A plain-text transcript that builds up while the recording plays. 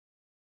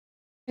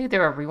Hey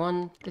there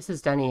everyone, this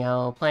is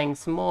Danielle playing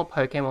some more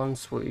Pokémon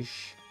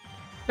Swoosh.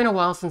 It's been a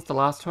while since the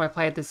last time I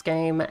played this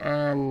game,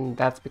 and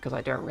that's because I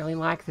don't really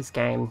like this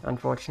game,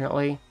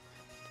 unfortunately.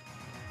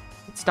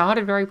 It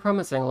started very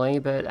promisingly,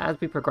 but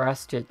as we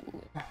progressed, it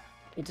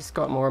just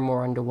got more and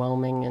more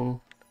underwhelming,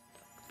 and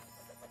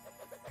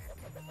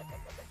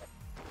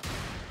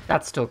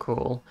that's still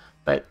cool.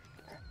 But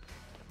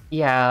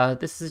yeah,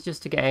 this is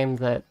just a game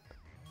that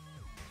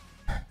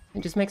it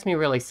just makes me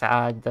really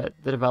sad that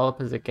the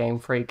developers at Game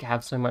Freak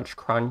have so much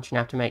crunch and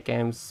have to make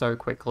games so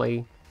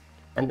quickly,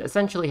 and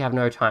essentially have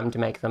no time to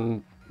make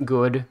them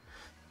good.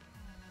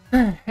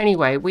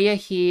 Anyway, we are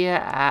here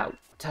at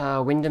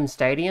Wyndham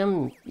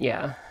Stadium.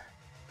 Yeah.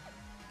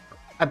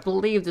 I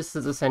believe this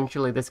is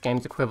essentially this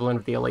game's equivalent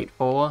of the Elite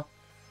Four.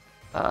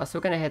 So we're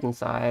gonna head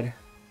inside.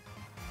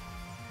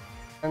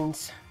 And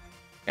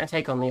gonna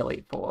take on the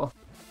Elite Four.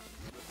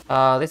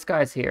 This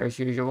guy's here as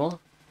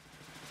usual.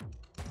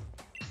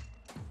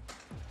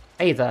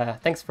 Hey there,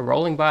 thanks for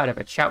rolling by to have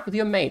a chat with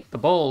your mate, the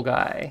ball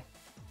guy.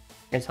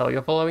 I can tell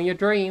you're following your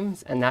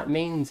dreams, and that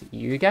means,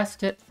 you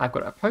guessed it, I've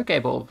got a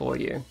Pokeball for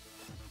you.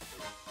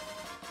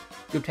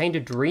 You obtained a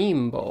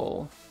Dream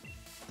Ball.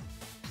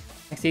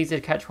 It's easy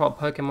to catch wild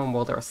Pokemon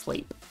while they're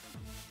asleep.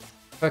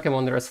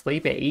 Pokemon that are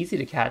asleep are easy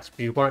to catch, but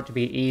you want it to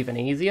be even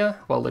easier?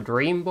 Well, the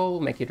Dream Ball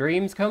will make your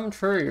dreams come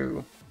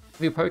true.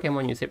 If your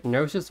Pokemon use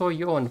Hypnosis or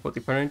Yawn to put the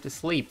opponent to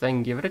sleep,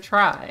 then give it a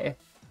try.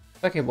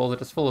 Pokeballs are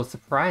just full of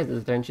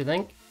surprises, don't you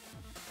think?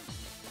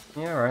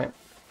 Yeah, alright.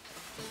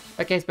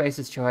 Okay,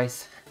 Space's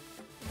choice.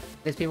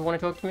 These people want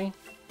to talk to me?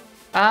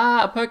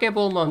 Ah, a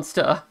Pokeball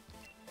monster!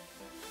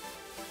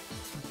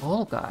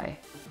 Ball guy?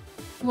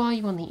 Who are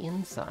you on the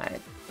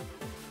inside?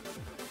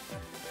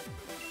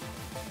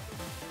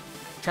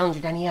 Challenger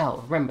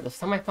Danielle, remember the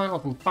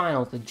semifinals and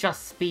finals are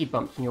just speed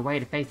bumps on your way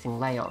to facing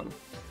Leon.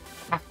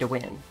 Have to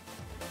win.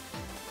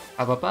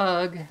 Have a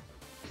bug.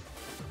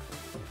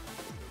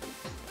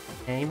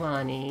 Hey,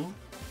 Marnie.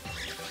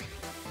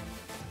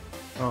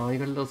 Oh, you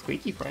got a little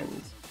squeaky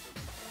friend.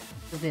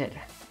 This is it.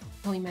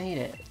 Well, he made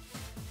it.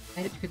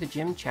 Made it through the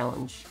gym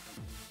challenge.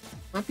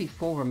 Might be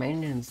 4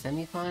 remaining in the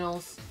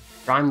semifinals.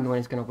 I'm the one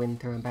who's going to win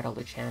through and battle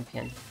the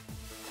champion.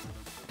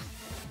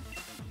 I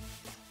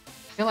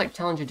feel like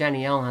Challenger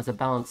Danielle has a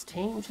balanced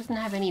team, which doesn't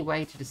have any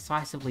way to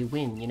decisively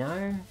win, you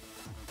know?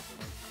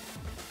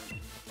 I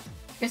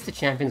guess the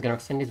champion's going to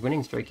extend his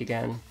winning streak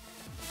again.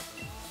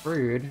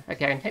 Rude.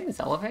 Okay, I can take this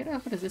elevator?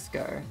 Where does this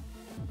go?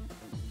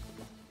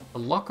 The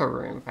locker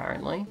room,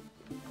 apparently.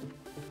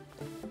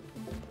 Can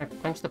I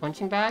punch the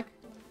punching bag?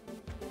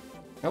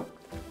 Nope.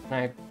 Can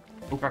I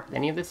interact with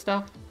any of this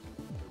stuff?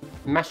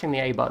 I'm mashing the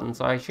A button,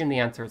 so I assume the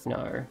answer is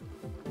no.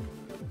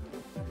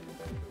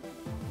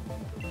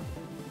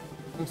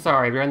 I'm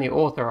sorry, but only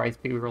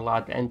authorized people are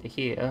allowed to enter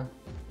here.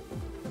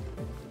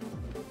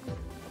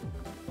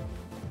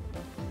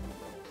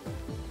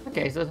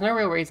 Okay, so there's no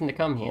real reason to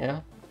come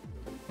here.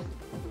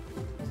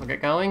 So I'll get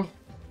going.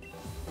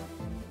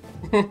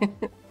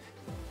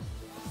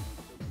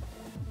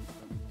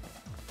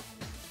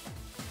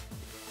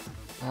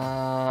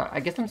 I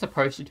guess I'm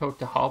supposed to talk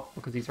to Hop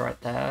because he's right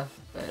there,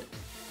 but...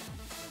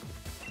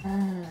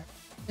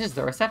 This is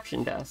the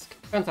reception desk.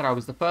 Turns out I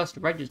was the first to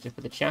register for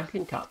the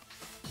Champion Cup.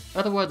 In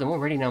other words, I'm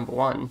already number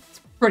 1.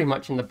 It's pretty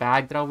much in the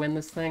bag that I'll win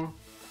this thing.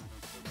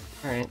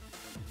 Alright.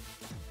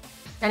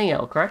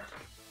 Danielle, correct?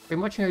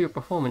 Been watching your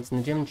performance in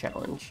the gym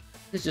challenge.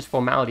 This is just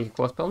formality, of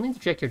course, but I'll need to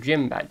check your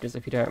gym badges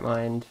if you don't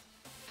mind.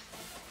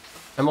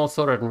 I'm all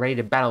sorted and ready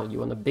to battle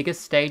you on the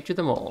biggest stage of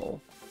them all.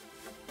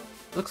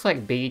 Looks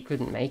like Bede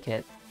couldn't make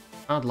it.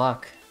 Hard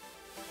luck.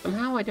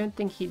 Somehow I don't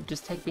think he'd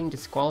just take being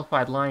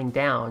disqualified lying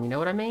down, you know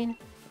what I mean?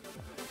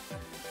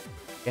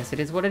 Guess it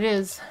is what it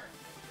is.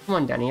 Come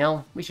on,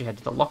 Danielle, we should head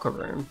to the locker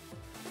room.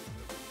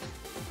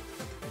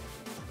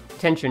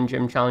 Attention,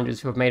 gym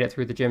challengers who have made it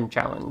through the gym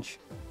challenge.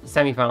 The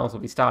semifinals will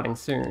be starting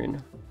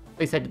soon.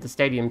 Please head to the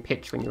stadium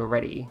pitch when you are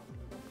ready.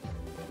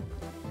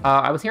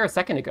 I was here a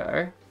second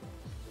ago.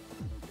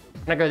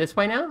 Can I go this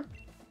way now?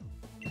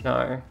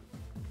 No.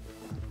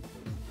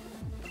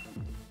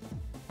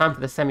 Time for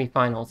the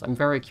semi-finals. I'm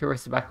very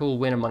curious about who will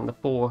win among the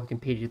 4 who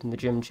competed in the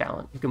gym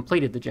challenge. Who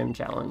completed the gym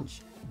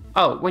challenge.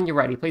 Oh, when you're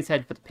ready, please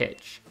head for the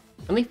pitch.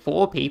 Only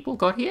 4 people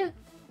got here?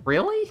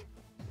 Really?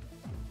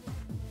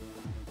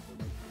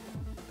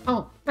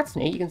 Oh, that's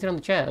neat. You can sit on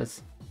the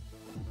chairs.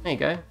 There you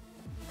go.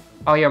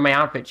 Oh yeah, my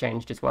outfit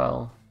changed as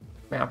well.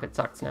 My outfit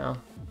sucks now.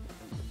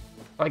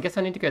 Oh, I guess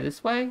I need to go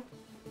this way?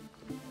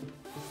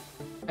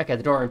 Okay,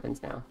 the door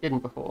opens now. Didn't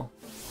before.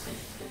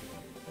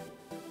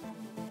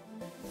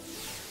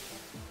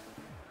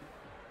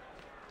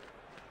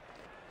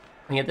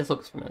 Yeah, this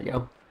looks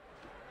familiar.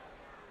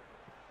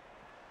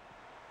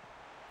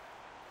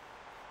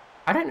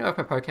 I don't know if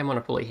my Pokemon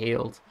are fully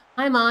healed.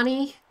 Hi,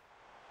 Marnie!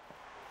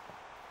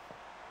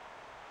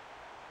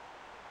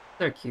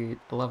 So cute.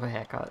 I love her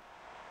haircut.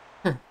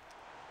 I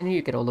knew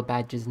you'd get all the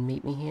badges and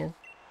meet me here.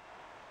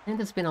 I think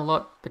there's been a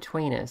lot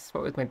between us.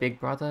 What with my big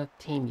brother,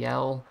 Team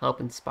Yell,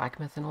 helping Spike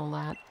Myth and all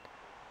that.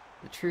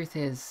 The truth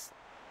is,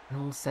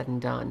 when all's said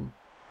and done,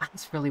 I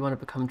just really want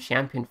to become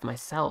champion for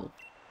myself.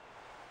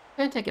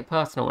 Don't take it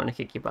personal when I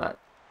kick your butt.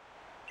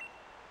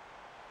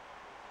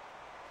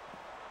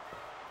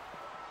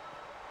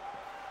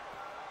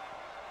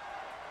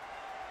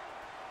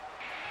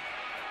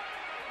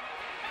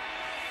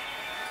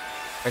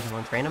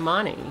 Pokemon Trainer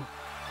Marnie.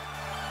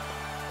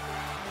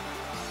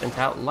 Sent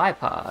out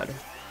Lipard.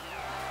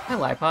 Hi,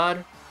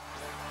 Lipard.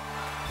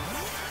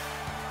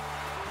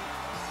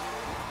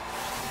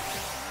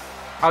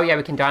 Oh yeah,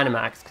 we can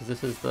Dynamax, because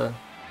this is the...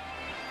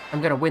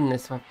 I'm gonna win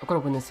this one. I've got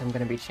to win this, I'm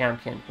gonna be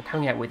champion. I'm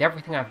coming out with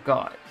everything I've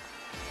got.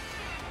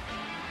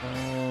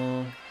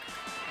 Okay,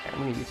 I'm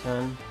gonna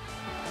U-turn.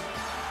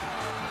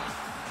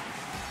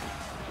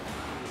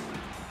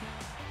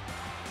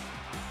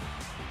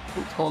 I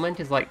think Torment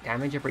is like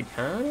damage every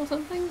turn or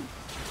something?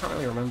 I can't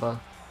really remember.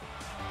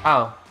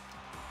 Oh.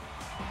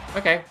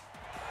 Okay.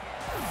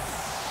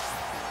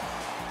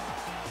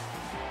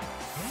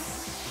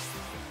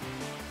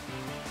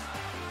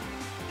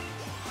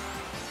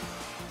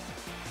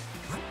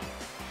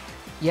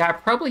 Yeah, I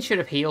probably should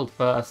have healed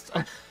first.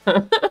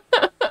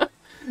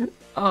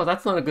 Oh,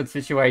 that's not a good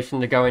situation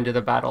to go into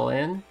the battle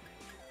in.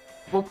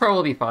 We'll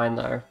probably be fine,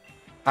 though.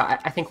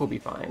 I think we'll be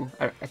fine.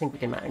 I think we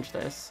can manage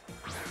this.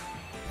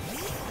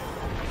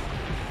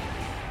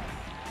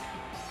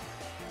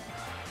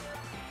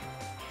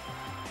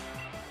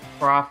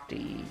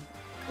 Crafty.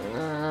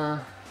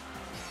 I'm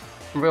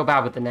real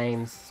bad with the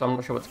names, so I'm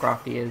not sure what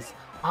Scrafty is.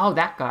 Oh,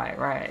 that guy,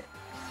 right.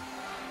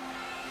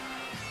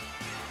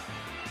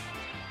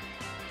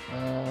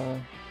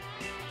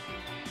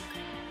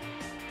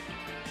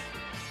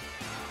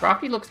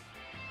 Scrafty looks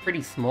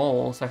pretty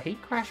small, so Heat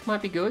Crash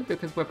might be good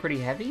because we're pretty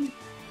heavy.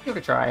 Give it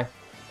a try.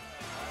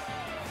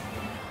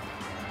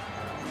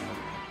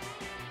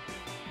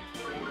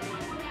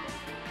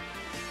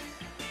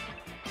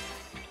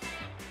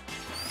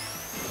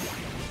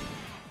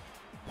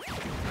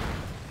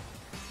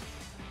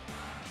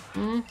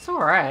 It's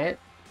alright.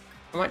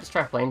 I might just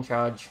try Flame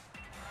Charge.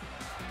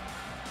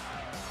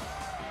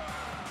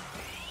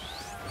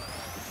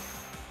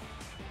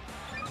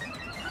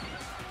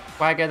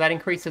 Swagger, that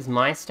increases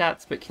my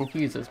stats but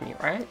confuses me,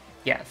 right?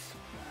 Yes.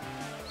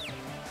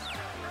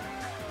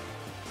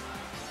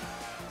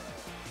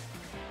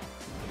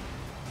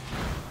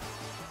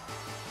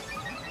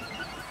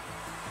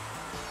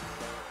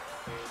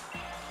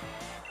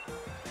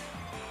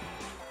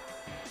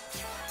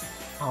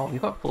 Oh, you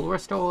got full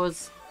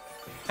restores?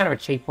 Kind of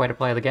a cheap way to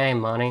play the game,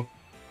 Marnie.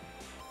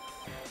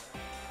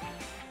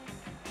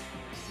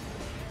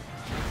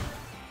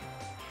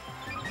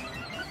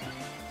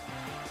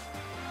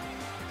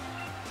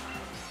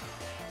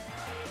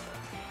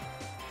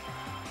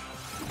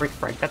 Brick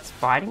Break, that's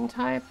fighting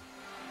type?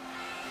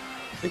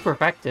 Super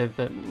effective,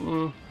 but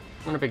not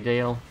a big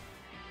deal.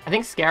 I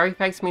think Scary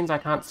Face means I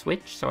can't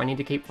switch, so I need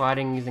to keep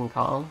fighting using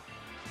Calm.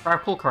 If I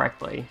recall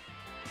correctly.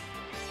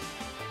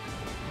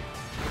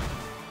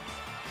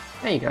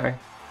 There you go.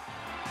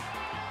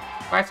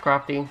 Bye,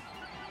 Scrafty.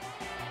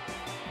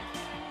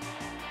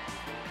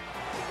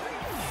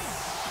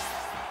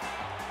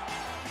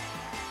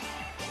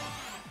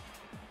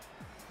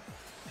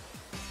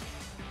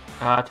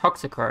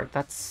 Toxicroak,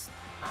 that's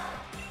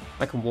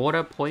like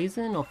water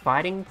poison or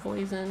fighting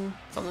poison,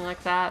 something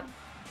like that.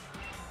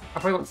 I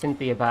probably want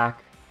Cynthia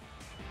back.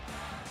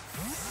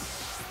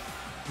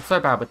 I'm so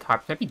bad with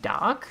types. Maybe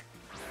Dark?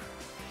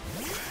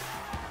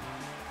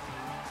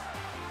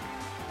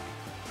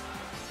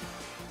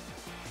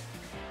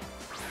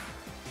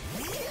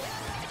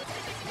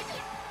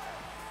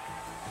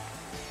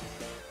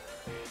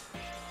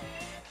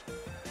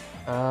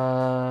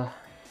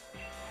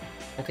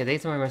 Okay,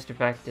 these are my most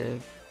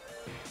effective.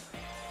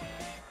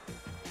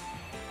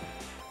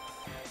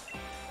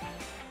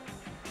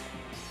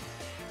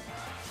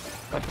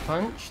 Sucker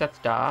Punch, that's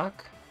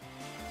Dark.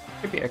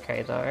 Should be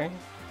okay though.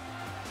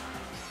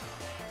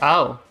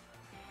 Oh.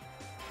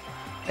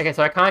 Okay,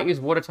 so I can't use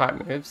water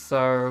type moves,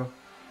 so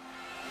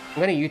I'm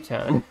gonna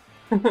U-turn.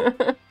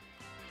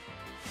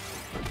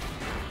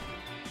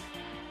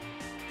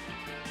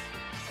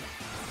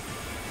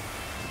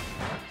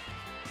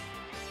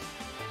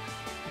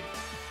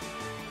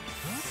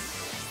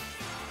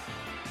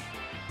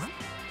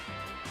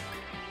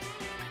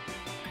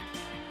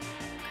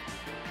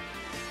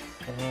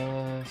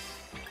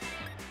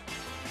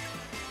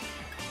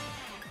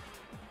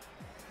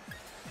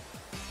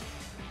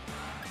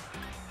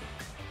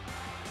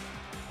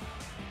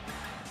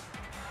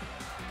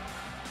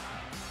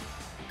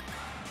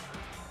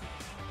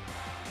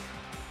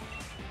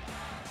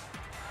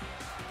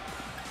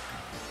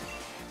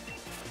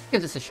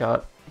 Give this a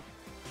shot.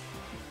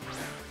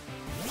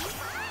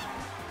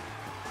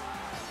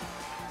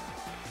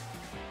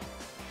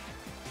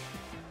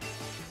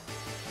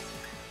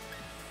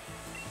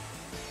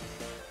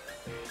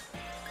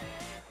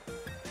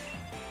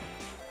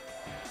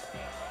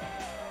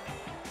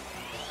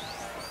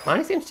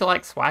 Marnie seems to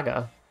like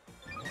Swagger.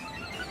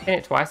 I've seen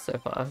it twice so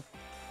far.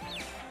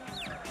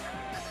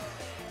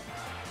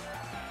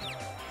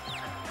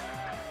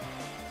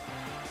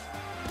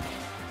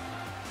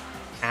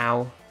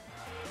 Ow.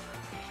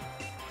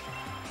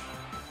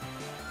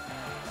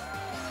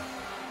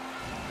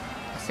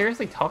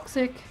 Seriously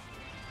toxic?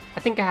 I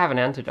think I have an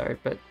antidote,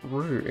 but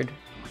rude.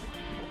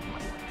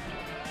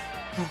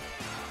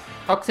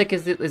 Toxic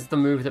is the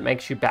move that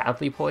makes you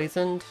badly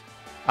poisoned,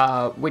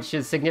 which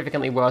is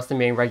significantly worse than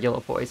being regular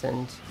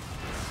poisoned.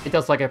 It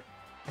does like I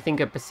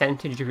think a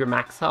percentage of your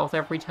max health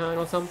every turn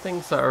or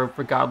something, so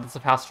regardless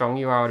of how strong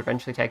you are, it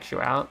eventually takes you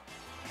out.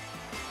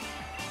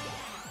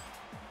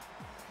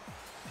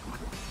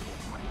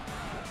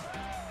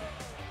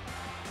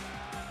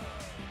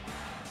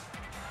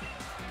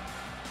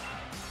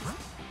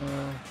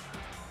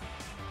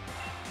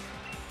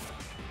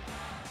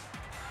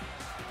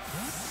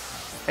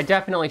 I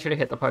definitely should have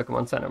hit the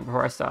Pokemon Center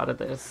before I started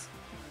this.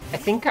 I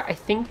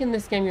think in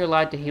this game you're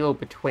allowed to heal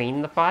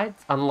between the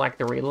fights, unlike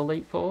the real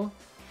Elite Four.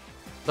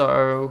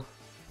 So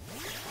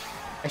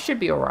I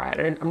should be alright.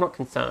 I'm not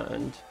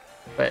concerned,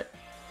 but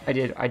I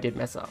did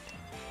mess up.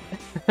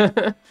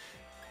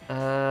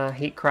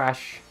 Heat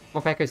Crash.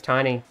 Morpeko's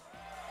tiny.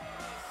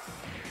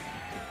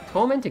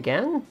 Torment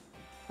again?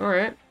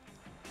 Alright.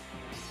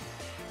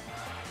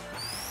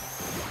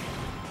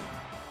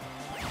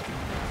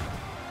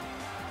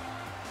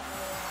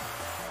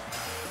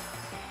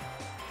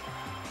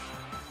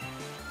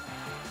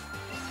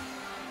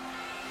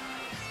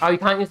 Oh, you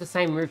can't use the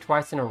same move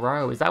twice in a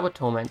row. Is that what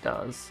Torment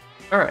does?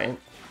 Alright.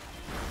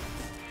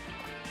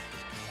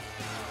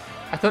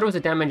 I thought it was a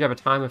damage over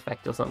time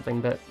effect or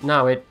something, but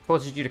no, it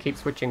forces you to keep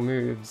switching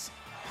moves.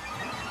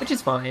 Which is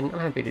fine. I'm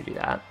happy to do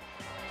that.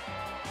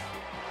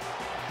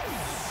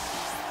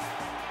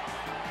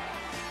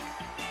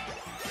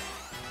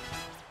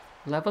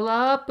 Level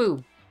up!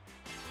 Boo!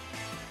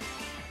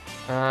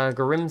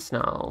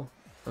 Grimmsnarl.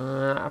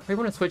 I probably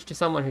want to switch to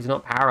someone who's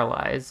not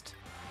paralyzed.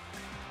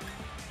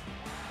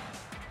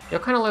 You're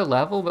kind of low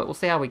level, but we'll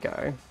see how we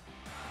go.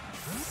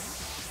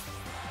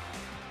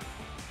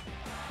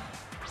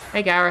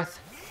 Hey, Gareth.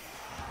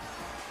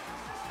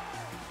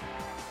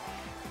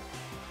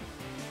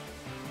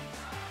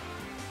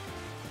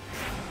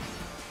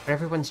 But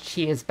everyone's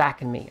cheers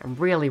backing me. I'm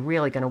really,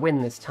 really gonna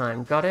win this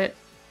time. Got it?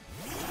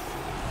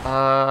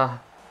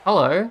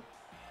 Hello?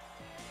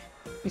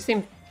 You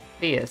seem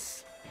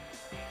fierce.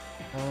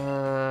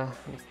 Let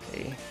me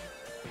see.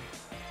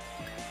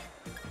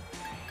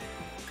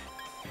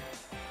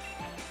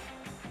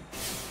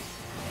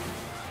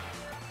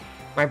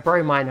 My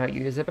bro might not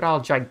use it, but I'll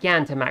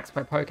Gigantamax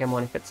my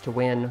Pokemon if it's to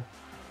win.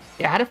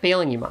 Yeah, I had a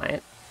feeling you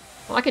might.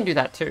 Well, I can do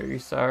that too,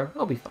 so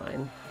I'll be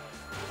fine.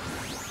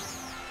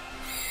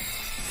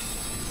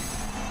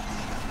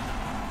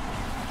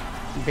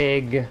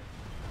 Big.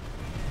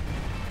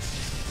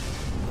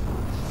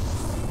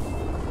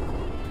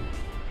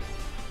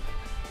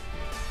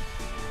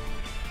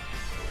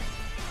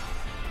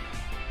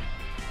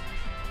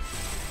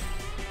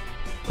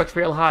 Worked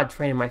real hard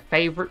training my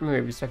favorite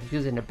moves so I could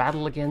use it in a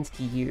battle against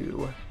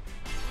you.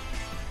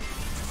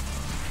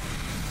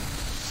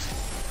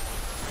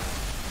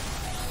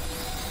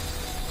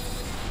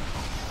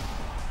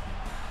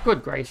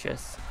 Good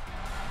gracious.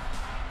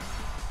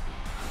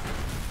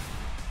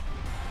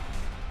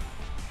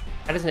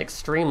 That is an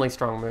extremely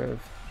strong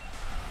move.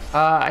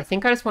 I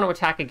think I just want to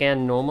attack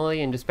again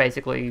normally and just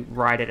basically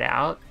ride it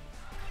out.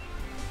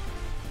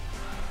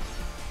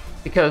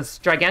 Because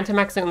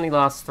Gigantamax only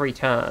lasts 3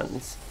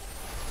 turns.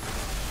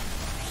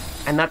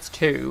 And that's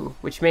 2,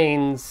 which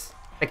means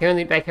they can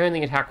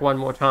only attack 1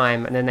 more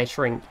time and then they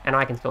shrink and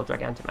I can still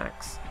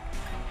Gigantamax.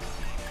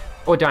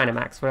 Or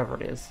Dynamax,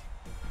 whatever it is.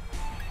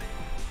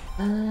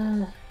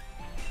 And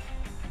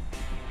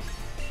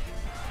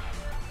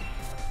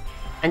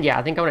yeah,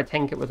 I think I want to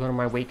tank it with one of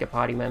my weaker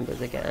party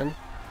members again.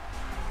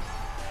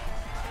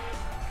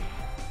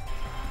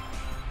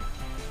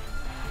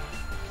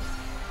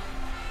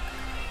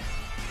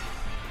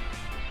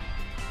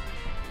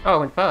 Oh, I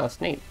went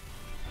first. Neat.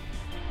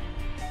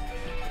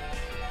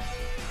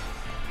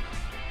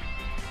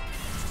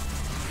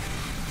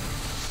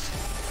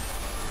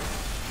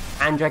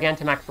 And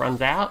Gigantamax runs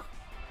out.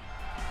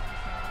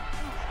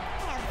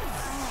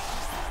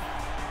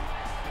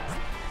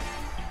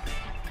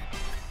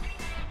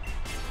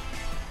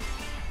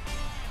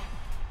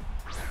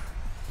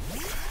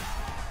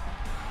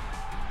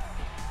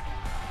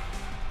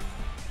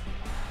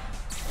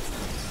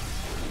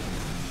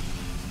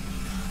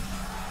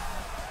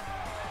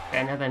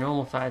 Okay, now they're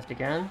normal sized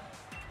again.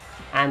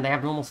 And they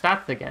have normal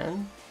stats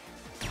again.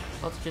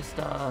 Let's just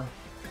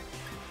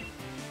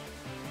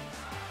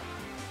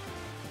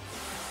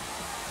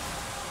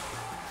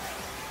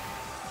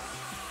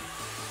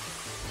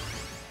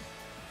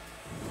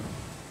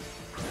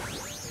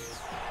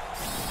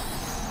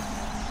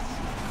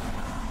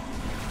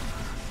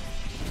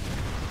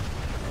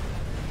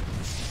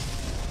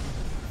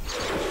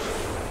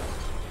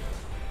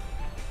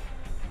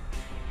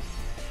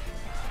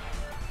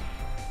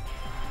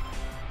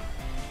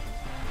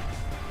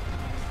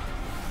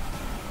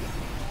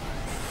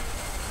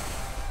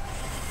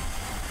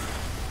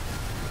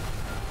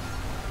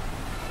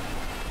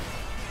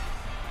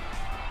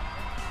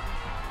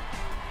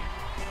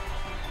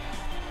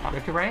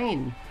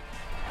terrain.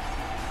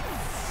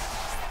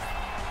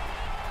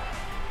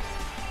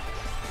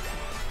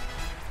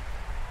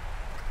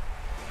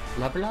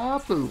 Blah blah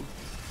boo.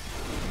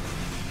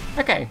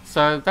 Okay,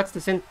 so that's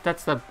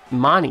the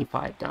Marnie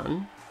fight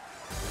done.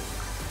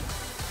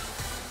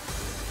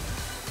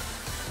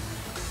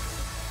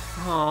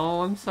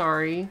 Oh, I'm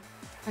sorry.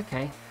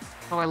 Okay.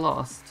 Oh, I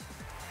lost.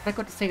 But I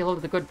got to see a lot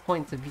of the good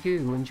points of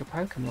you and your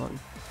Pokemon.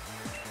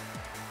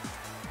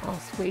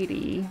 Oh,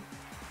 sweetie.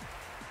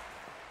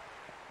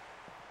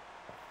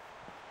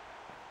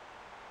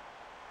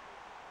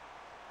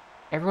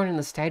 Everyone in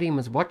the stadium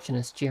was watching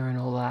us cheering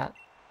all that.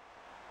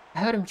 I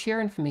heard him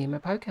cheering for me and my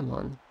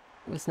Pokemon.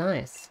 It was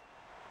nice.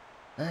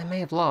 I may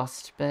have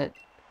lost, but at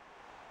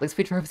least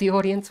we drove the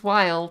audience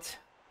wild.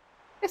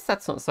 Guess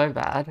that's not so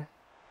bad.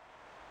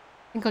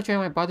 I think I'll join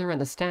my brother in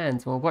the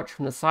stands and we'll watch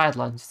from the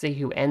sidelines to see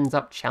who ends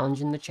up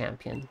challenging the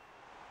champion.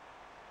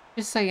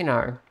 Just so you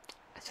know,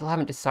 I still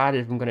haven't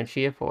decided if I'm going to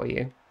cheer for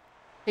you.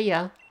 See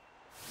ya.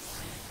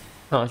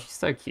 Oh, she's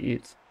so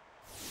cute.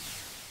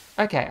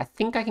 Okay, I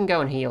think I can go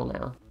and heal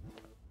now.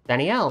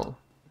 Danielle!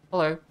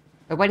 Hello.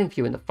 We're waiting for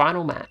you in the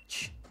final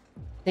match.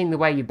 Seeing the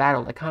way you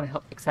battled, I can't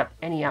help accept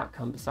any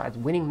outcome besides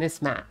winning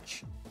this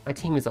match. My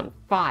team is on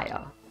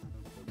fire.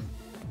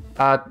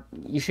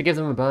 You should give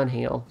them a burn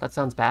heal. That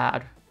sounds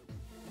bad.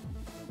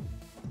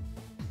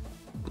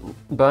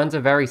 Burns are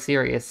very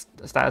serious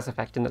status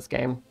effect in this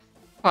game.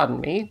 Pardon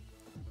me.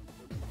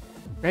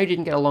 I know you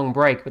didn't get a long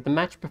break, but the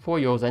match before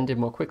yours ended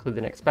more quickly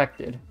than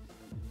expected.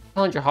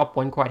 Challenger Hop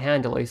won quite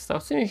handily, so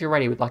as soon as you're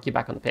ready, we'd like you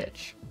back on the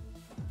pitch.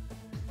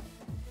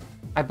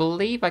 I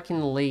believe I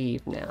can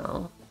leave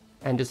now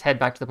and just head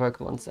back to the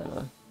Pokemon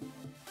Center.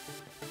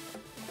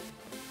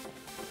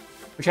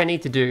 Which I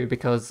need to do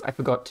because I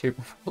forgot to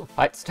before the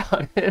fight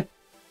started.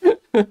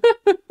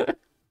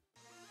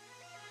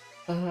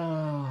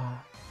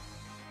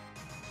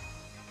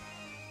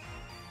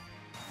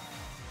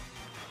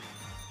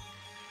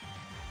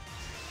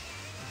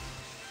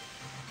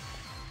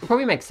 It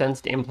probably makes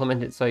sense to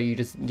implement it so you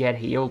just get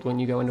healed when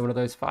you go into one of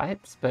those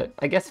fights, but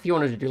I guess if you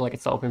wanted to do like a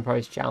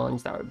self-imposed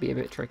challenge, that would be a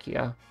bit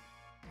trickier.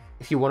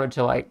 If you wanted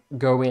to like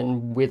go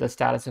in with a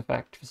status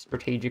effect for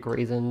strategic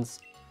reasons.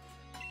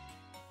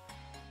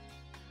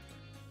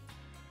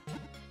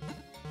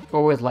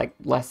 Or with like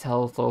less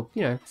health or,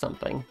 you know,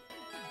 something.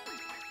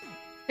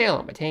 Heal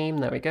on my team,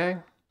 there we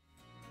go.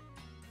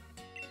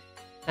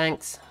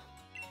 Thanks.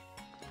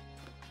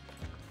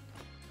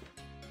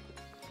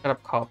 Shut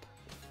up, cop.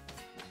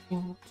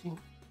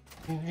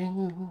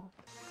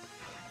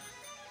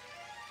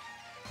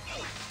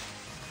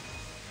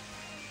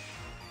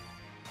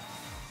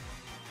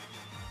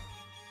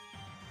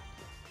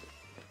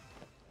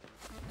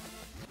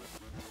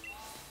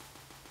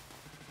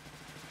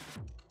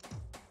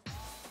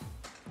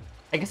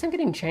 I guess I'm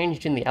getting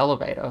changed in the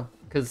elevator,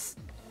 because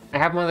I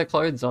have my other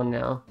clothes on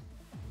now.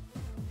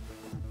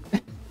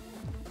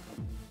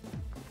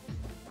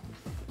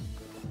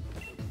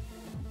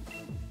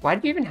 Why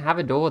do you even have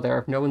a door there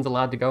if no one's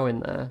allowed to go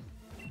in there?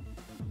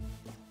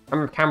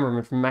 I'm a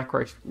cameraman from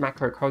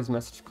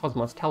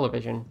Macrocosmos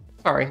Television.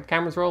 Sorry,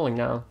 camera's rolling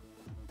now.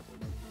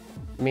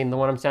 You mean the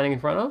one I'm standing in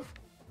front of?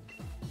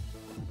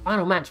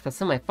 Final match for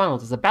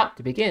semi-finals is about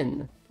to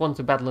begin. The ones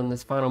who battle in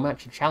this final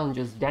match are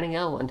challengers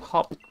Danielle and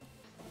Hop.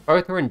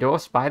 Both are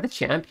endorsed by the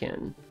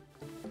champion.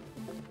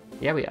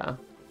 Here we are.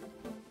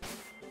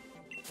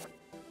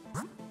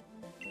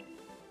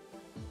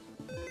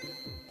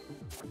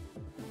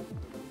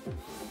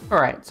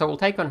 Alright, so we'll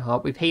take on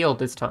Hop. We've healed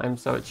this time,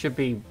 so it should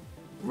be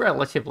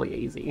relatively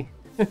easy.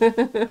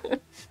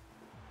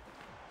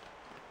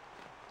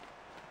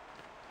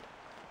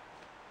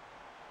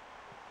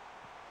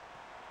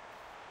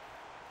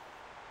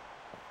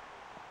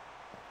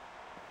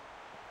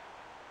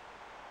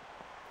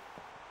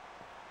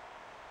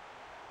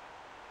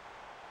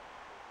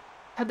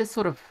 Had this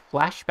sort of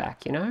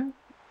flashback, you know?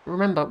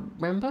 Remember?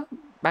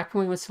 Back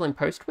when we were still in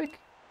Postwick?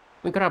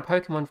 We got our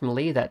Pokemon from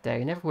Lee that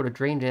day. Never would have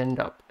dreamed to end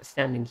up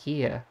standing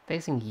here,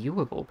 facing you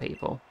of all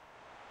people.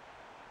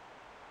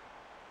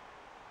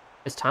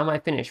 It's time I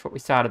finish what we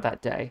started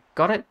that day.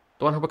 Got it?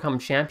 The one who'll become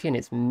champion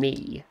is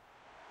me.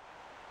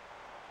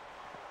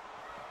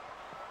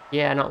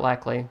 Yeah, not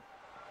likely.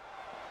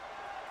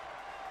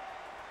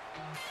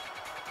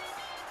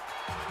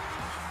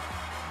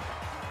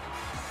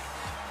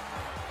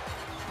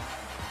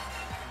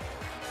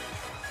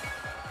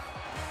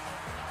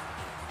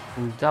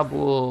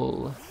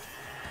 Double.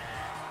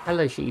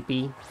 Hello,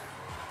 Sheepy.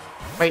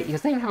 Wait, he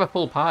doesn't even have a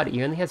full party.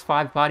 He only has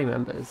 5 party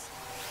members.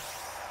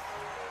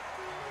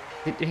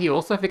 Did he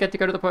also forget to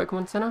go to the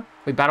Pokemon Center?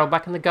 We battled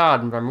back in the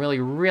garden, but I'm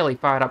really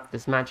fired up for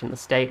this match in the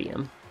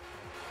stadium.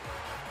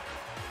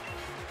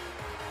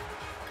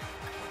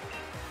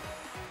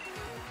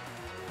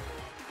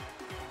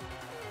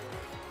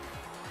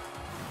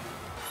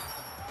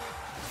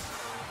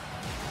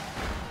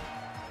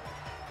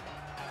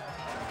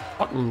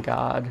 Cotton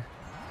Guard.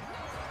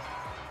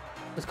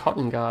 What does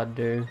Cotton Guard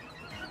do?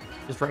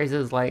 Just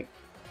raises, like,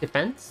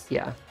 defense?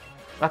 Yeah,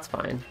 that's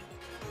fine.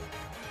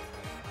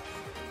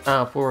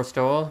 Full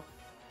restore.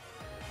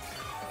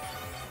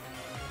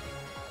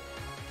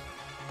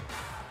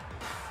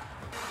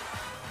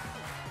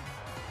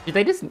 Did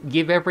they just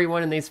give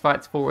everyone in these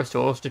fights full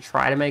restores to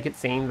try to make it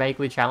seem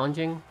vaguely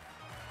challenging?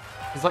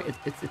 It's like,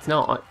 it's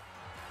not.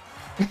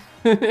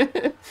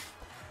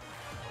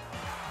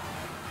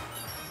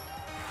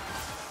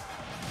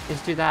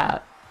 Just do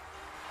that.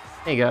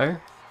 There you go.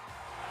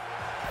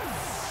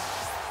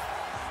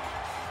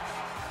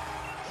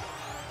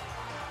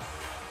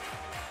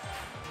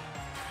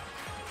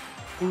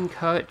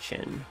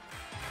 Incursion.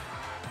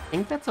 I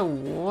think that's a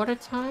water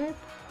type?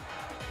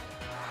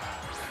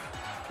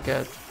 Like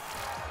a,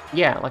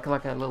 yeah, like a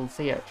little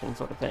sea urchin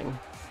sort of thing.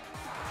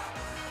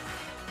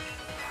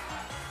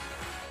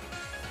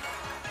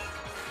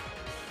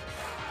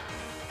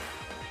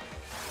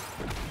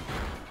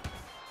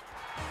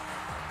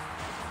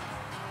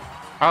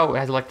 Oh, it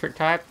has electric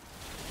type?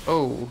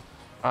 Oh,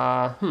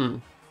 how's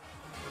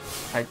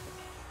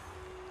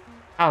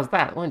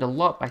that? I learned a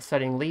lot by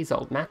studying these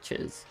old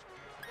matches.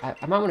 I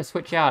might want to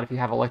switch out if you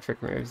have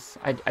electric moves.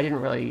 I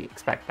didn't really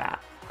expect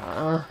that.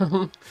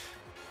 Let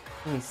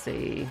me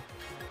see.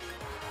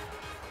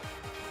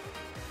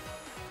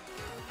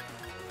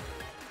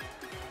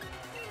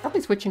 Probably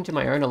switching to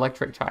my own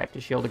electric type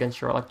to shield against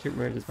your electric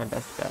moves is my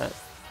best bet.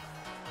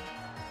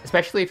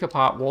 Especially if you're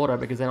part water,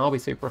 because then I'll be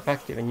super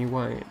effective and you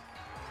won't.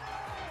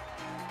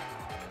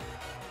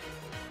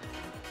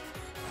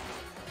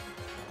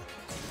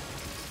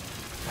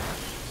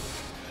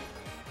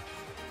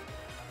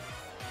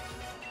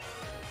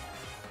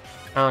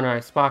 Oh no,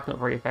 Spark not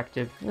very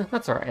effective.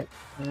 That's alright.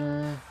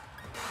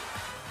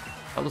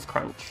 I'll just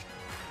crunch.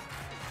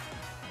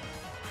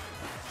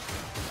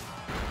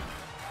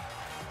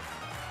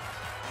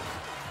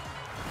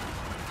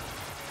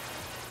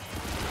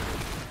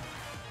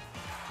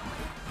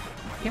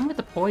 Him with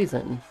the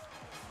poison.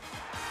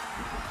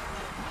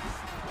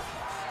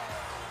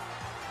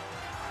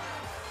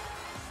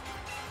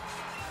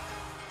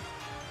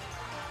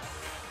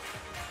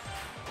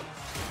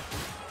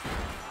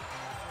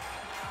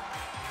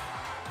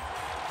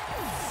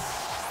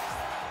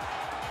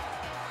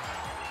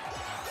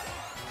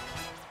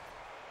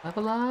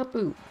 Level up,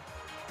 boop.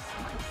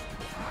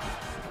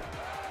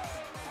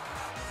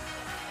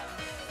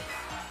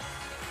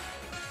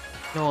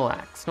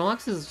 Snorlax.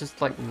 Snorlax is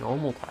just like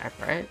normal type,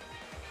 right?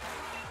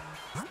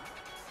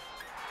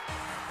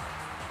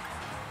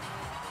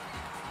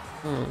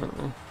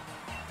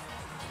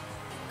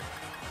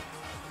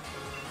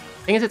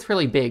 Thing is, it's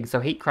really big, so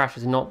Heat Crash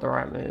is not the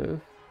right move.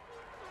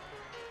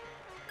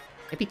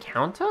 Maybe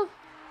counter?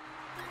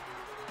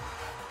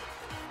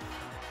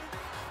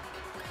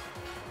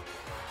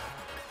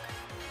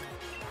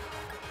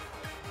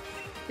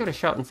 Give it a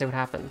shot and see what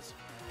happens.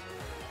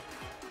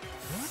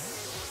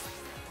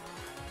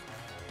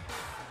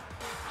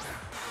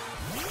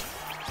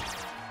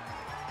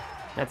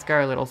 Let's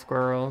go, little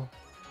squirrel.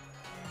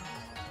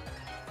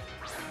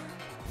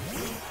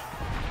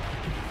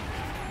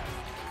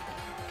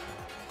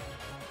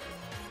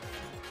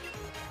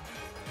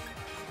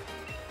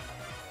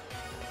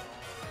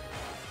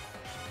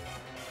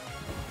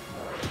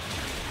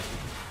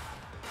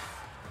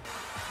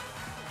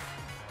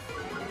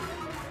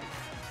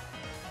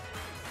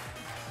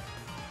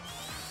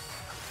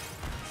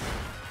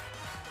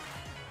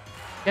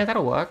 Yeah,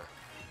 that'll work.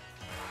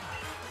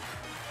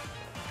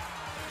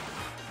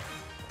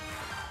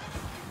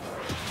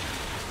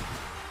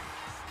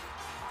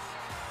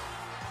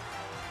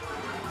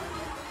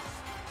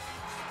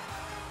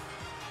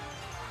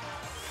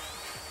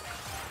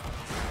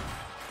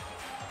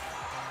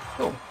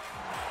 Cool.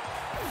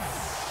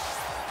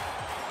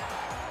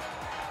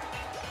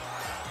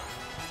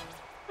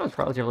 That was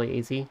relatively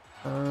easy.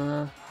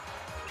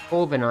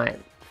 Overnight.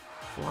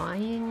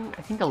 Flying?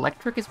 I think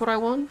electric is what I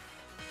want.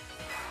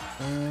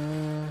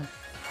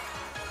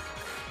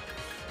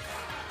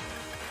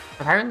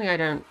 Apparently I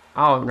don't...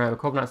 Oh no,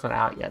 Corviknight's not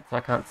out yet, so I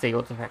can't see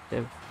what's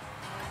effective.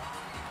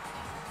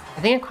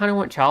 I think I kind of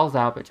want Charles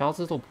out, but Charles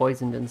is all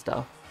poisoned and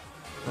stuff.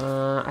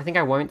 I think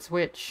I won't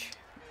switch,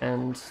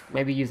 and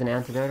maybe use an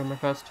antidote on my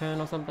first turn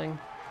or something.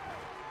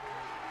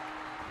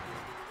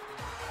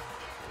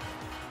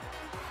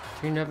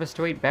 Too nervous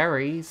to eat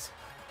berries.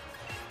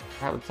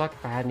 That would suck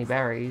if I had any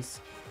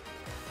berries.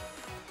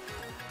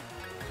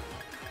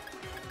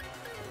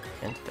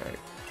 Antidote.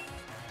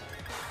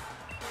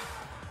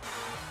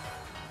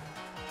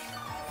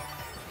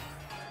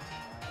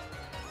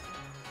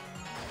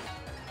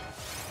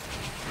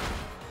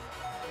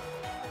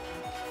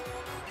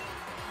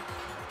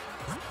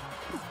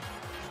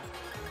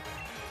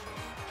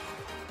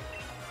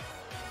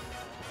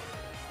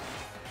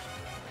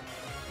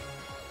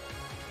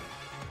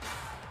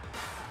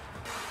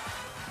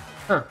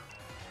 Huh.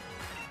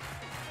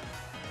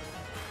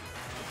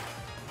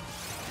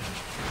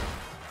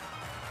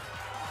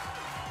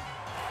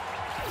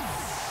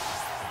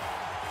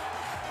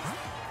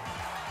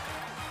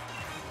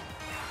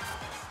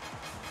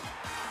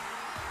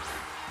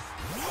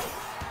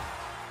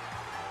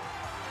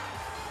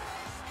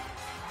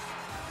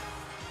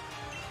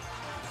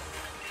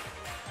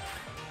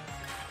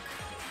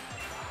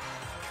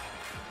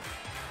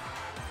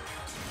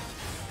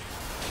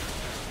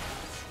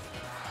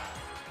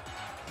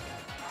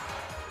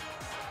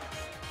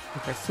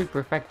 For a super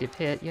effective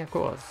hit, yeah, of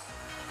course.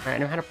 Alright, I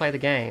know how to play the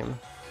game.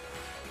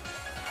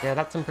 Yeah,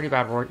 that's some pretty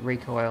bad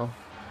recoil.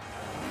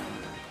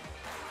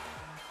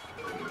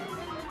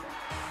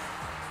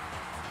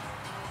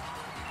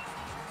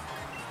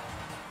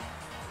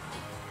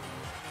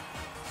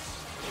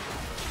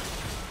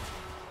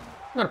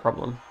 Not a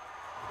problem.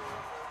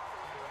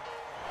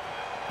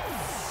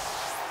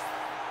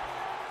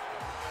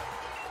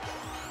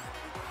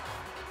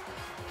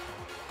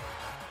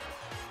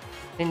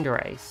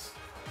 Cinderace.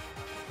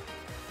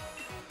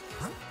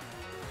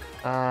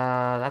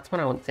 That's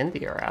when I want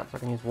Cynthia out, so I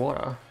can use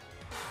water.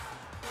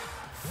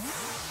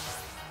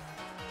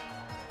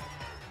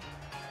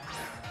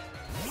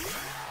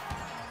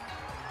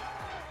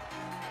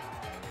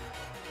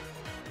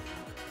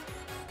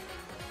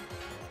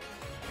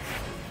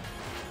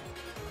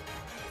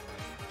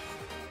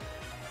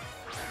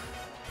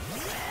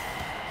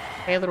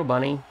 Hey, little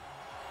bunny.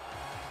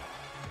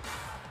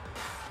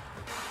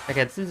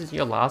 Okay, this is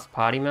your last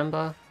party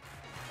member.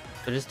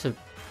 So just to...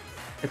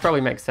 It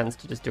probably makes sense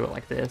to just do it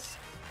like this.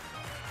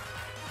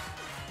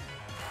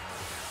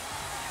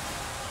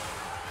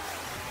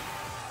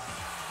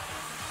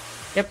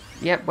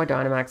 Yep, we're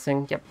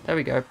Dynamaxing. Yep, there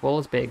we go. Ball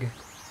is big.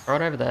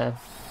 Right over there.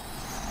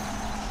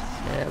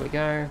 There we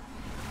go.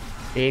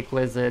 Big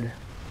lizard.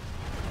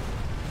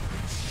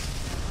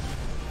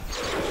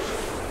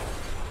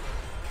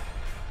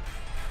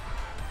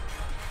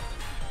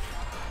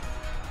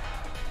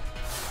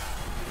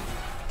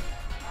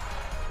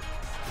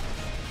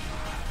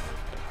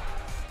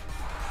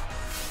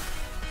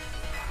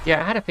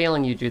 Yeah, I had a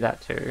feeling you'd do that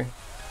too.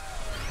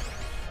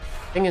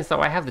 Thing is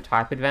though, I have the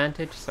type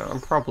advantage, so I'm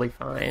probably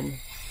fine.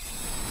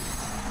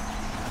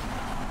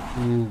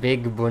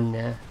 Big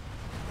bunny.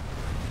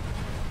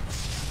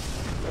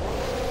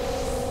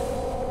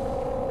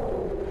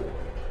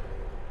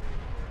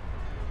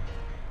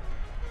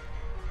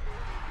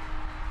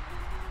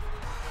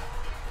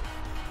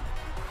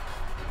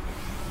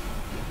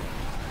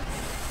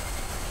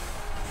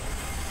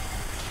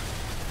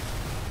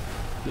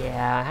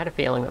 Yeah, I had a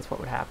feeling that's what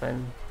would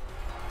happen.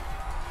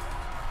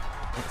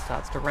 It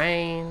starts to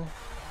rain.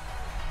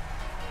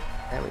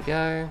 There we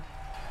go.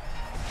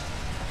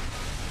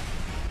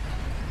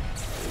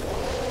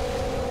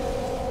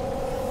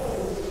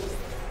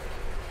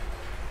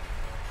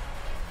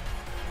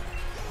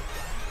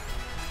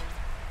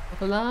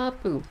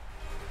 Lapu.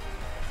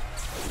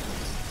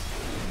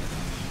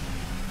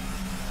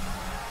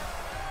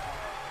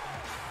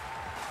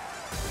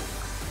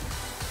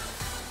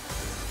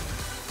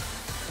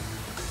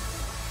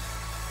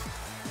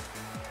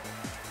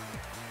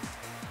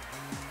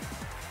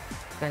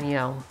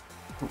 Danielle,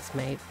 thanks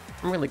mate.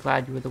 I'm really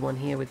glad you were the one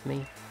here with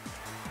me.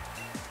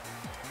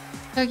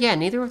 So yeah,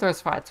 neither of those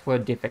fights were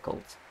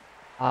difficult.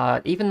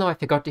 Even though I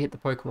forgot to hit the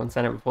Pokemon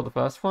Center before the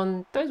first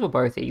one, those were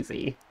both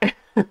easy.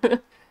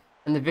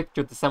 And the victor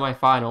of the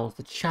semi-finals,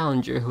 the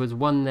challenger who has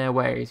won their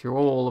way through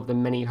all of the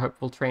many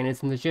hopeful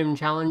trainers in the gym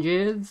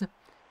challenges,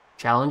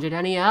 Challenger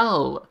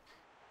Danielle.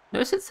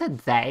 Notice it said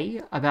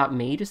they about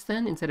me just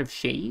then instead of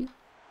she.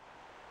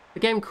 The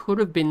game could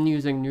have been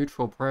using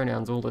neutral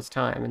pronouns all this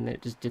time, and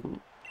it just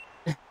didn't.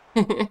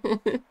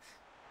 You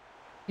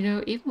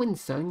know, even when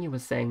Sonia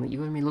was saying that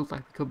you and me looked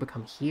like we could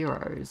become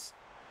heroes,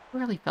 I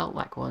really felt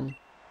like one.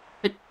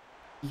 But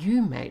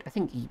you, mate, I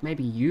think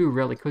maybe you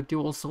really could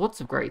do all sorts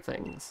of great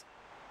things.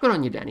 Good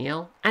on you,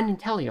 Danielle, and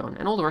Inteleon,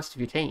 and all the rest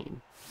of your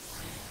team.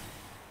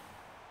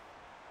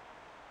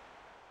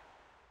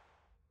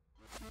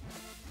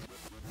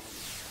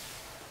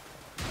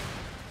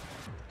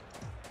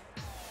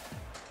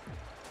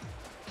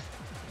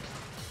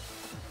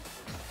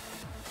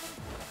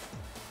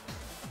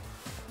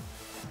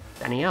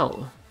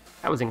 Danielle,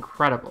 that was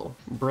incredible.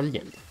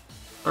 Brilliant.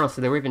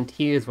 Honestly, there were even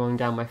tears rolling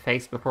down my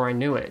face before I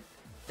knew it.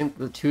 I think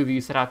the two of you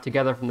set out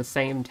together from the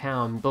same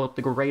town, built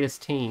the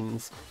greatest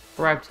teams,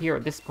 arrived here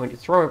at this point to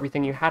throw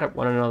everything you had at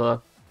one another.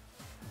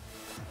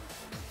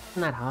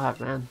 Isn't that hard,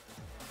 man?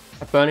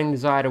 A burning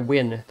desire to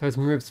win, those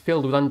moves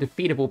filled with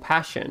undefeatable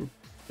passion.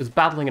 It was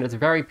battling at its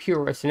very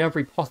purest in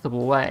every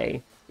possible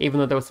way, even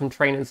though there were some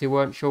trainers who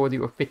weren't sure whether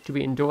you were fit to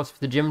be endorsed for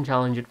the gym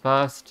challenge at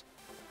first.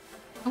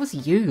 That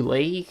was you,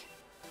 Lee.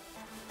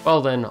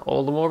 Well then,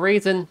 all the more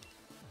reason.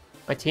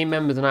 My team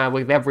members and I will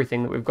give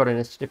everything that we've got in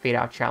us to defeat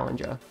our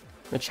challenger.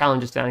 The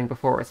challenger standing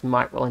before us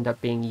might well end up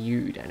being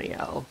you,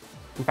 Danielle.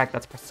 In fact,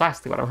 that's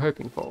precisely what I'm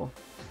hoping for.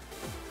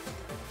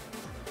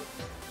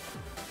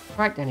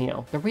 Right,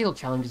 Danielle, the real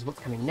challenge is what's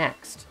coming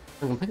next.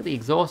 I'm completely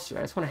exhausted,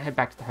 I just want to head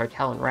back to the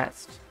hotel and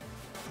rest.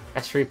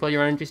 Best refill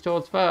your energy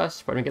stores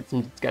first, why don't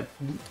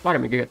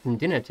we go get some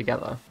dinner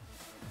together?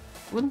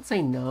 I wouldn't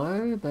say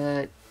no,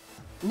 but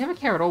I never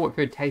care at all what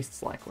food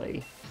tastes like,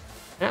 Lee.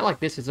 A night like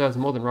this deserves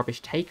more than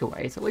rubbish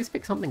takeaways, at least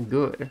pick something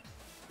good.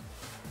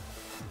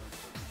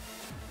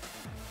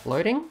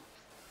 Loading?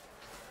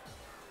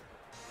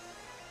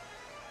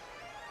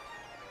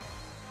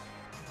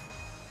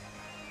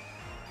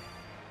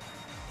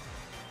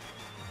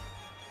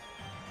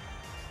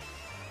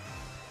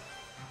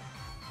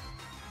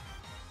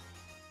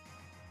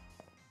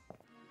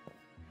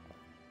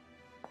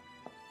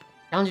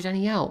 Challenger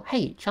Danielle.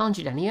 Hey,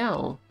 Challenger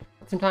Danielle.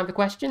 Got some time for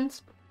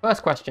questions?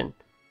 First question.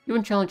 You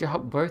and Challenger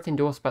Hop both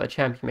endorsed by the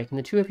champion, making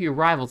the two of you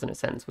rivals in a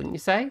sense, wouldn't you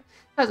say?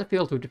 How does it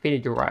feel to have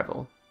defeated your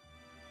rival?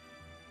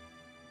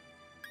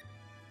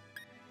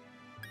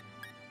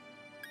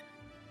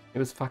 It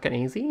was fucking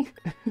easy.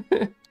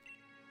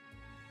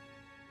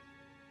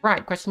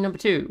 Right, question number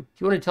 2.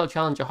 If you want to tell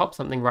Challenger Hop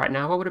something right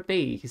now, what would it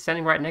be? He's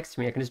standing right next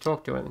to me, I can just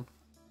talk to him.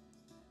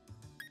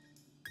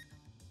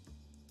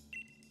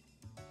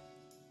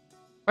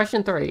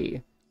 Question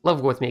 3.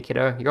 Level with me,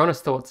 kiddo. Your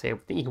honest thoughts here.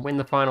 Think you can win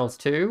the finals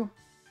too?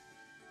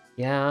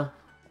 Yeah.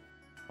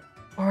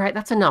 Alright,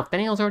 that's enough.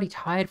 Danielle's already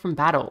tired from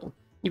battle.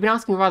 You've been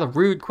asking rather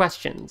rude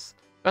questions.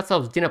 Got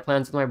ourselves dinner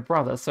plans with my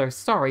brother, so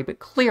sorry, but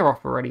clear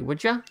off already,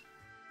 would ya?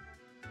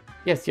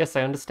 Yes,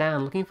 I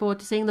understand. Looking forward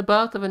to seeing the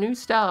birth of a new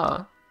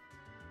star.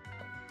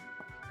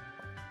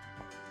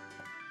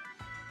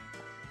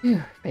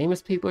 Phew,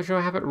 famous people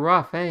sure have it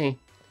rough, eh?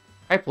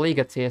 Hope Lee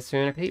gets here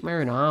soon. I could eat my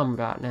own arm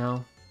about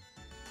now.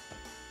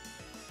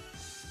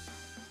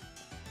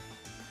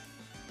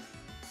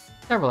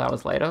 Several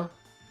hours later.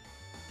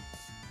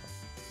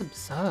 It's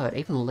absurd.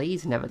 Even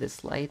Lee's never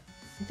this late.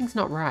 Something's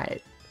not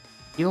right.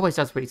 He always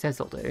does what he says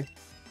he'll do.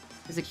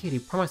 He's a kid, he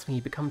promised me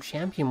he'd become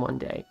champion one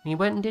day, and he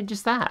went and did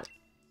just that.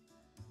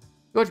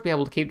 He ought to be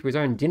able to keep to his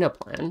own dinner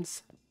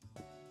plans.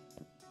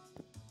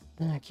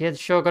 Kid's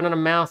sure got on a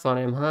mouth on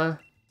him, huh?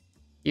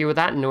 You were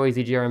that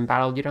noisy during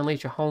battle, you'd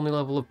unleash a whole new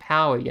level of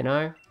power, you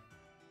know?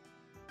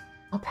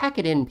 I'll pack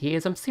it in,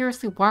 Piers. I'm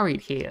seriously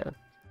worried here.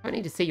 I don't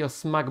need to see your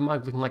smug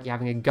mug looking like you're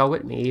having a go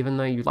at me, even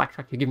though you like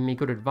you're giving me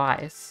good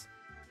advice.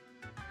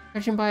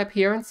 Judging by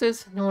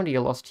appearances, no wonder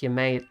you lost to your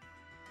mate.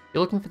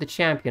 You're looking for the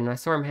champion, and I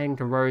saw him heading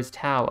to Rose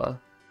Tower.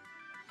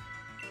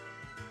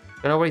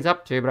 Don't know what he's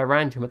up to, but I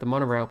ran into him at the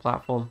monorail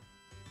platform.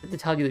 I had to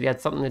tell you that he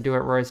had something to do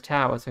at Rose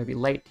Tower, so he'd be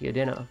late to your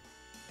dinner.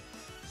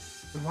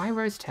 And why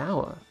Rose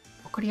Tower?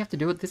 What could he have to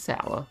do at this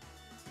hour?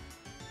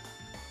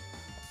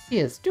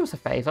 Piers, do us a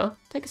favour.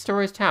 Take us to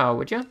Rose Tower,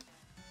 would you?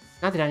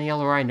 Neither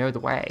Danielle or I know the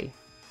way.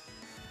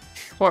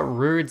 What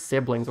rude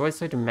siblings, always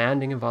so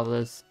demanding of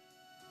others.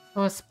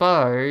 Oh, I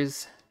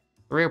suppose.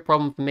 The real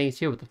problem for me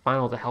too with the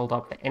finals are held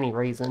up for any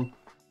reason.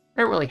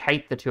 I don't really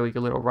hate the two of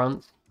you little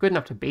runts. Good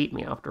enough to beat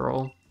me after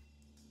all.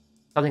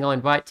 I think I'll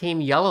invite Team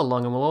Yellow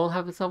along and we'll all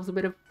have ourselves a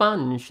bit of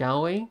fun,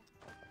 shall we?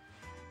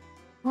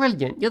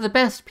 Brilliant, you're the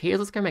best, Piers.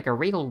 Let's go make a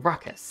real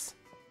ruckus.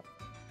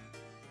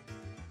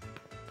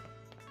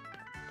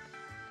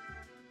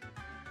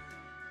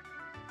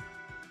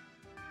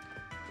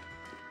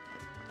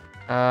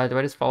 Do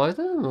I just follow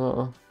them,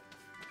 or...?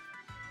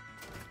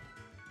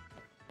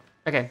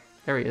 Okay,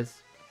 there he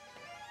is.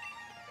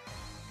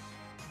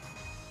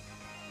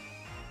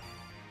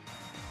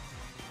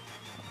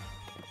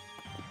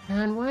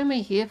 Man, why am I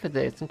here for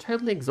this? I'm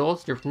totally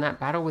exhausted from that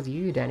battle with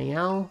you,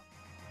 Danielle.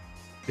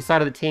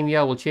 Decided that Team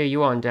Yell will cheer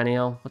you on,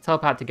 Danielle. Let's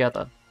help out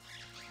together.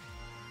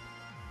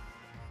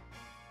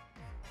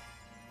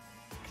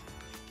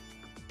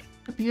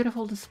 A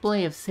beautiful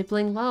display of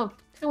sibling love.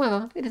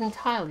 However, it is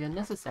entirely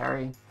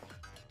unnecessary.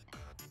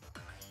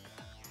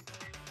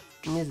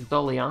 Ms.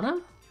 Doliana?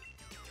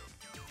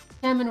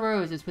 Sam and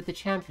Rose is with the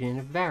champion in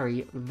a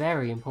very,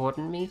 very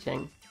important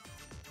meeting.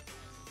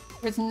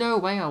 There's no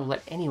way I will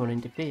let anyone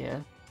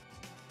interfere.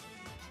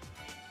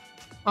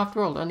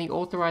 After all, only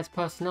authorized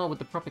personnel with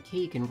the proper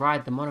key can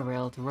ride the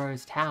monorail to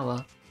Rose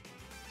Tower.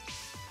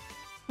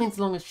 Means as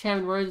long as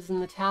Chairman Rose is in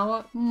the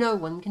tower, no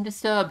one can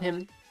disturb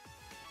him.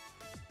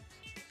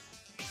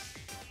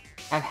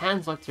 I've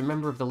hand-selected a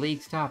member of the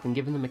League staff and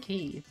given them a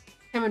key.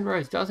 Chairman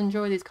Rose does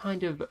enjoy these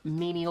kind of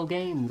menial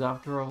games,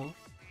 after all.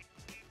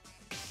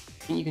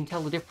 Think you can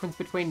tell the difference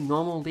between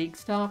normal League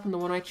staff and the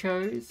one I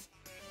chose?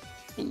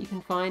 Think you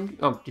can find...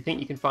 Oh, do you think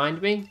you can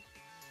find me?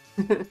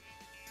 The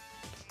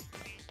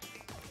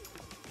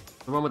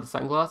one with the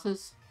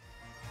sunglasses?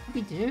 What do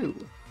we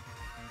do?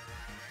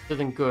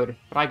 Isn't good,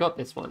 but I got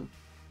this one.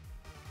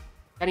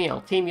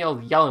 Danielle, Team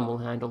Yell's Yellen will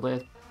handle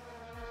this.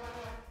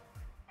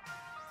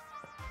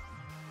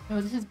 Oh,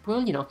 this is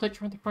brilliant. I'll put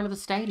you at the front of the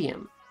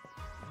stadium.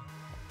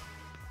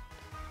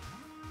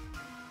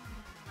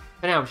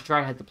 For now, we should try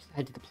to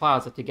head to the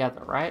plaza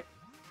together, right?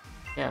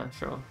 Yeah,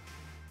 sure.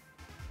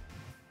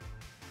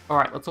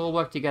 Alright, let's all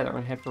work together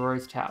and head for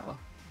Rose Tower.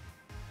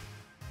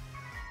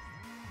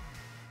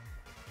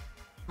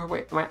 Oh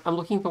wait, I'm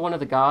looking for one of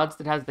the guards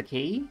that has the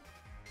key?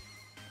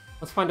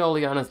 Let's find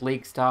Oleana's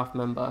League staff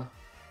member.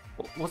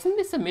 Wasn't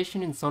this a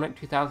mission in Sonic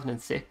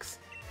 2006?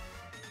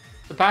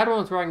 The bad one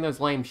was wearing those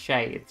lame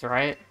shades,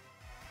 right?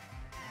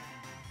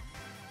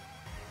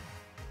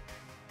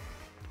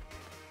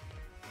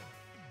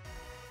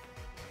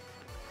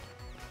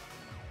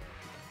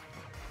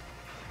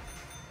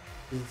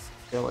 This is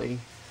silly.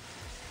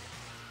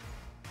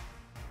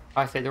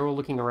 I say they're all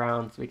looking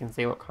around so we can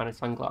see what kind of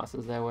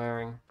sunglasses they're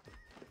wearing.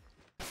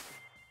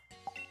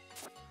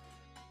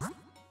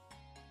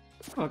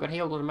 Oh, I got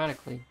healed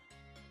automatically.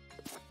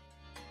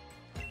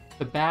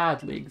 The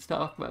bad League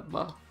staff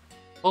member.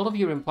 All of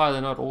you imply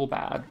they're not all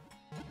bad.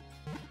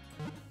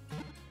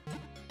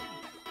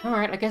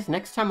 Alright, I guess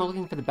next time we're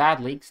looking for the bad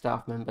League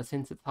staff member,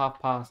 since it's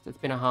half past. It's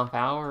been a half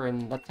hour,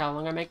 and that's how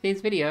long I make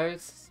these videos,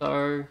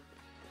 so...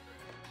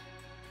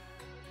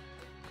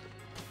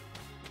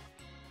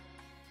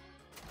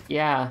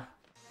 yeah.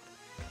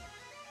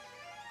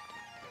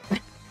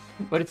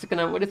 But it's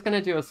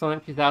gonna do a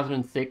Sonic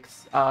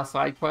 2006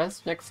 side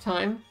quest next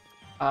time.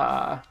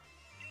 Hope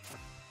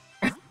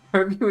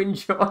you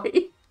enjoy.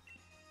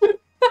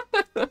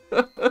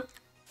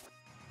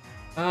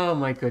 Oh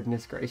my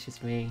goodness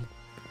gracious me.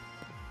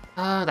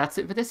 That's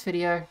it for this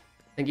video.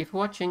 Thank you for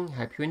watching.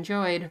 Hope you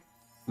enjoyed.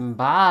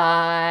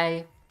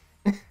 Bye!